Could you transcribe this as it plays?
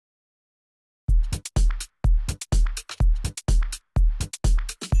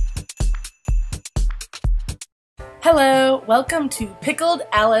Hello, welcome to Pickled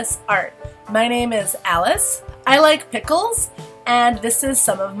Alice Art. My name is Alice, I like pickles, and this is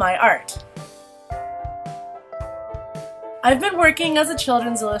some of my art. I've been working as a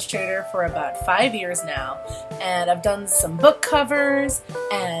children's illustrator for about 5 years now, and I've done some book covers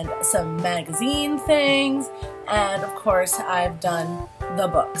and some magazine things, and of course I've done the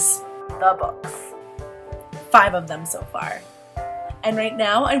books. 5 of them so far. And right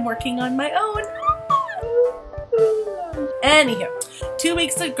now I'm working on my own. Anywho, 2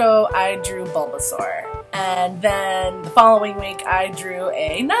 weeks ago I drew Bulbasaur, and then the following week I drew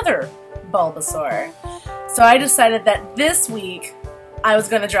another Bulbasaur. So I decided that this week I was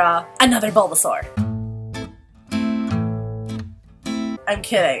going to draw another Bulbasaur. I'm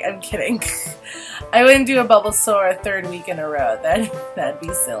kidding. I wouldn't do a Bulbasaur a 3rd week in a row. That'd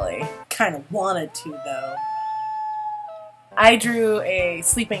be silly. Kind of wanted to though. I drew a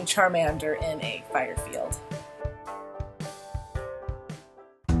sleeping Charmander in a fire field.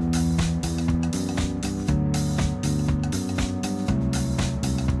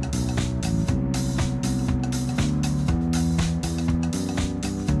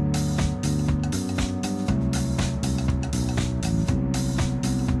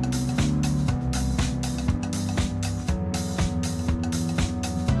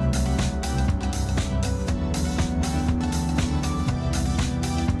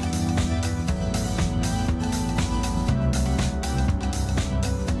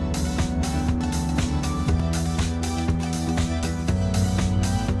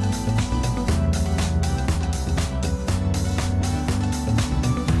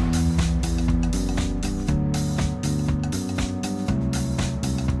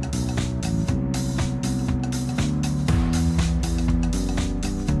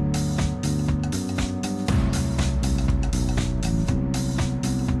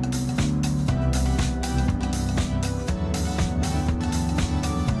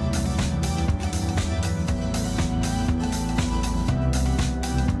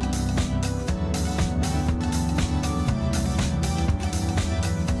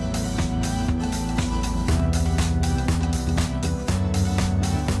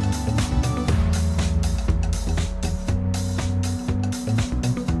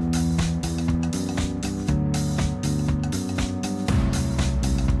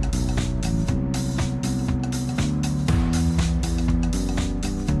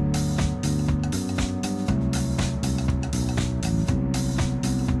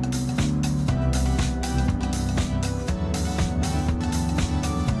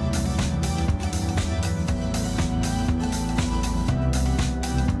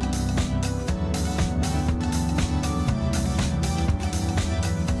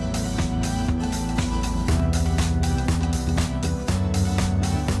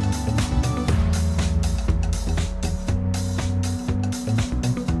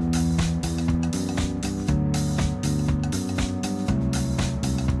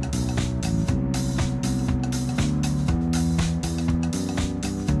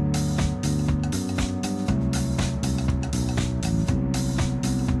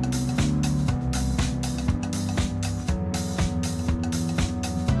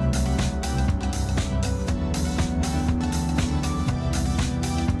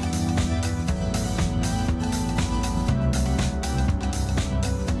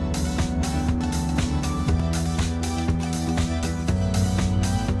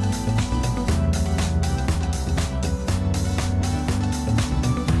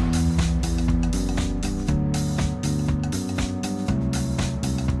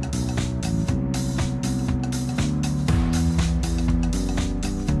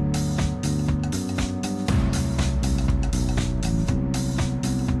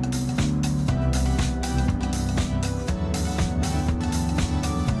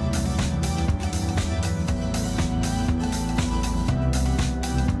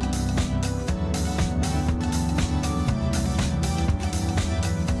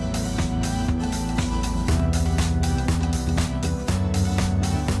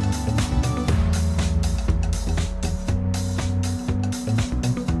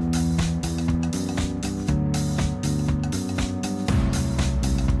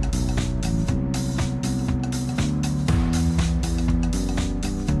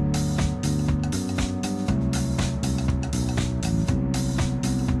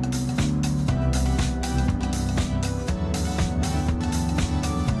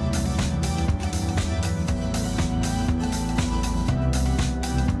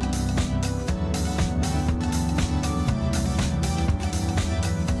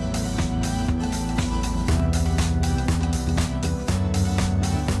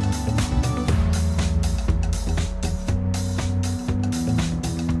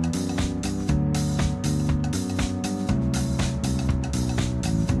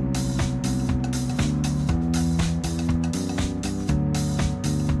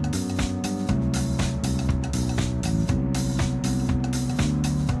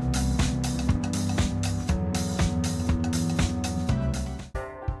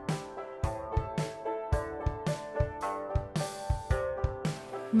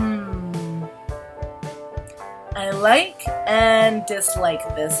 I like and dislike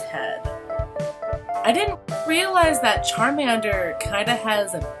this head. I didn't realize that Charmander kinda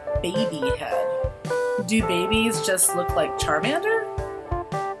has a baby head. Do babies just look like Charmander?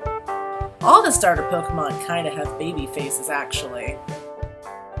 All the starter Pokemon kinda have baby faces, actually.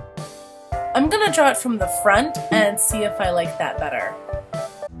 I'm gonna draw it from the front and see if I like that better.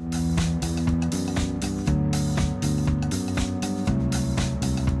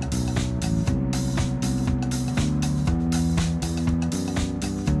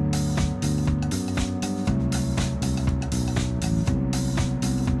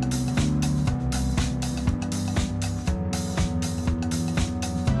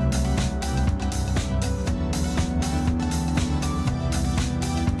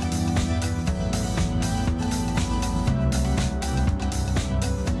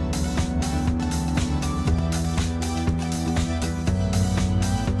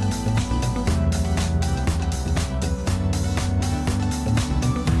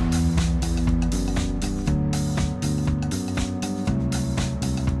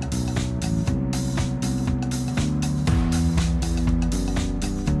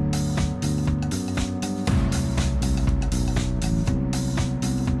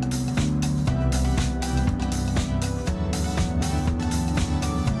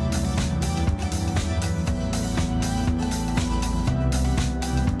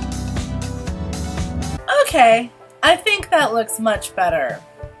 Okay, I think that looks much better.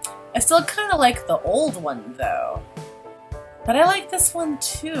 I still kind of like the old one though. But I like this one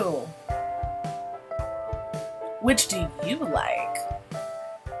too. Which do you like?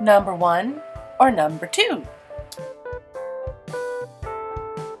 Number 1 or number 2?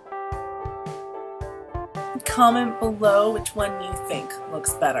 Comment below which one you think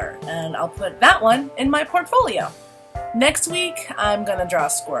looks better, and I'll put that one in my portfolio. Next week, I'm gonna draw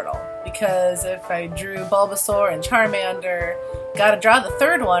Squirtle, because if I drew Bulbasaur and Charmander, gotta draw the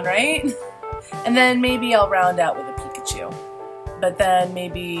third one, right? And then maybe I'll round out with a Pikachu. But then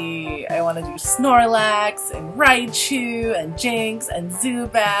maybe I want to do Snorlax, and Raichu, and Jinx, and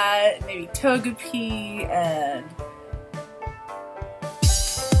Zubat, maybe Togepi, and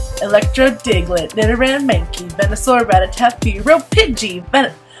Electro, Diglett, Nidoran, Mankey, Venusaur, Rattata, Fearow, Pidgey,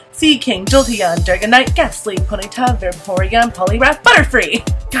 Seaking, Jolteon, Dragonite, Ghastly, Ponyta, Vaporeon, Poliwrath, Butterfree!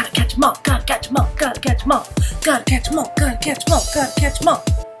 Gotta catch 'em all, gotta catch 'em all, gotta catch 'em all, gotta catch 'em all, gotta catch 'em all, gotta catch 'em all.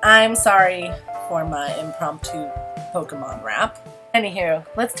 I'm sorry for my impromptu Pokemon rap. Anywho,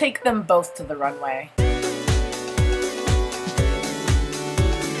 let's take them both to the runway.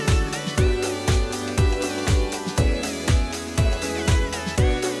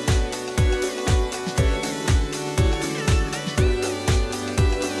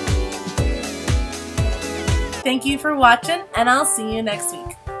 Thank you for watching, and I'll see you next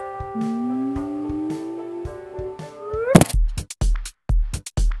week.